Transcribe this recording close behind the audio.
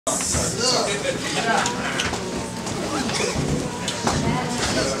New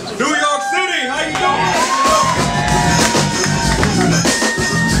York City, how you doing?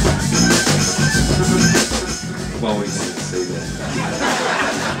 Well, we didn't say that.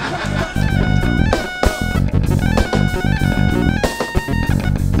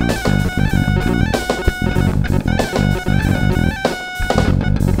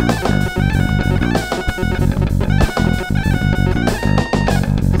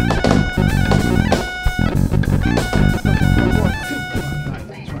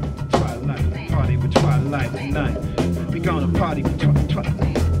 Twi-Life tonight. We gonna party with Twi-Life.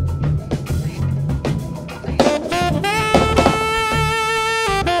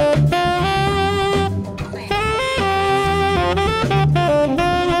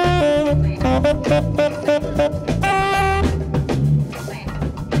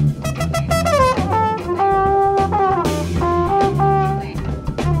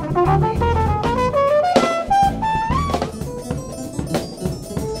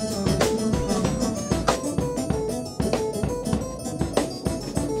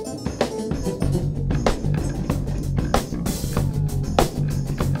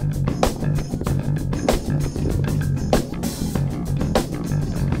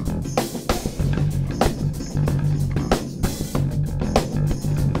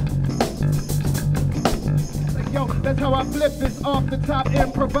 That's how I flip this off the top,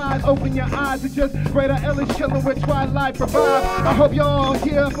 improvise. Open your eyes, it's just Raydar Ellis chilling with Twi-Life revive. I hope y'all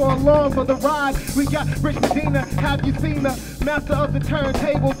here for along for the ride. We got Rich Medina, have you seen the master of the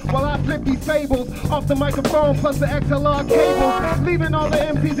turntable? While I flip these fables off the microphone plus the XLR cable, leaving all the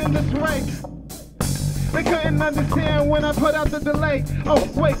MCs in disarray. They couldn't understand when I put out the delay. Oh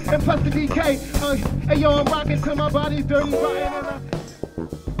wait, and plus the DK. Hey yo, I'm rocking till my body's dirty, rotten, and I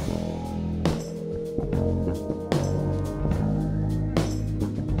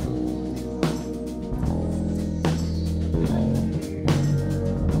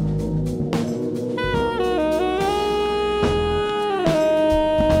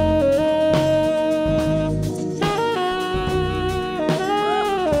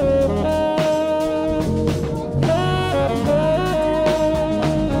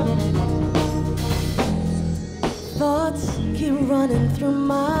keep running through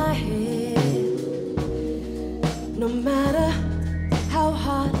my head. No matter how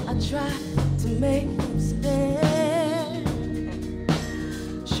hard I try to make them spin.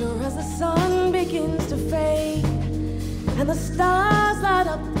 Sure as the sun begins to fade and the stars light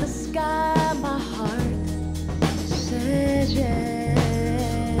up the sky, my heart says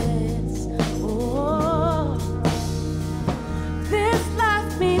yes. Oh, this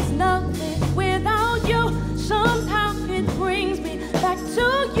life means nothing without you. Somehow it brings me back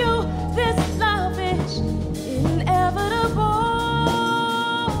to you. This love is inevitable.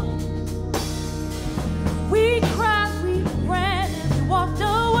 We cried, we ran, and we walked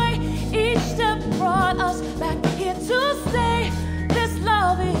away. Each step brought us back here to stay. This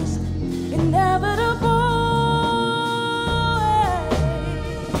love is inevitable.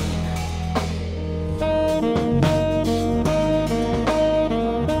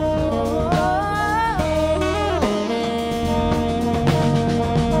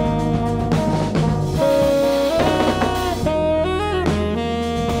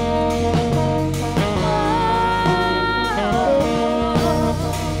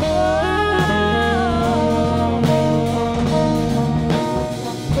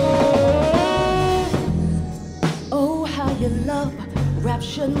 Your love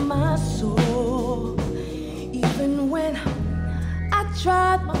raptured my soul. Even when I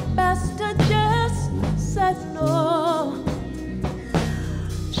tried my best to just say no.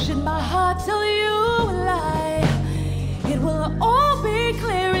 Should my heart tell you a lie, it will all be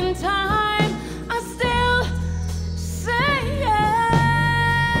clear.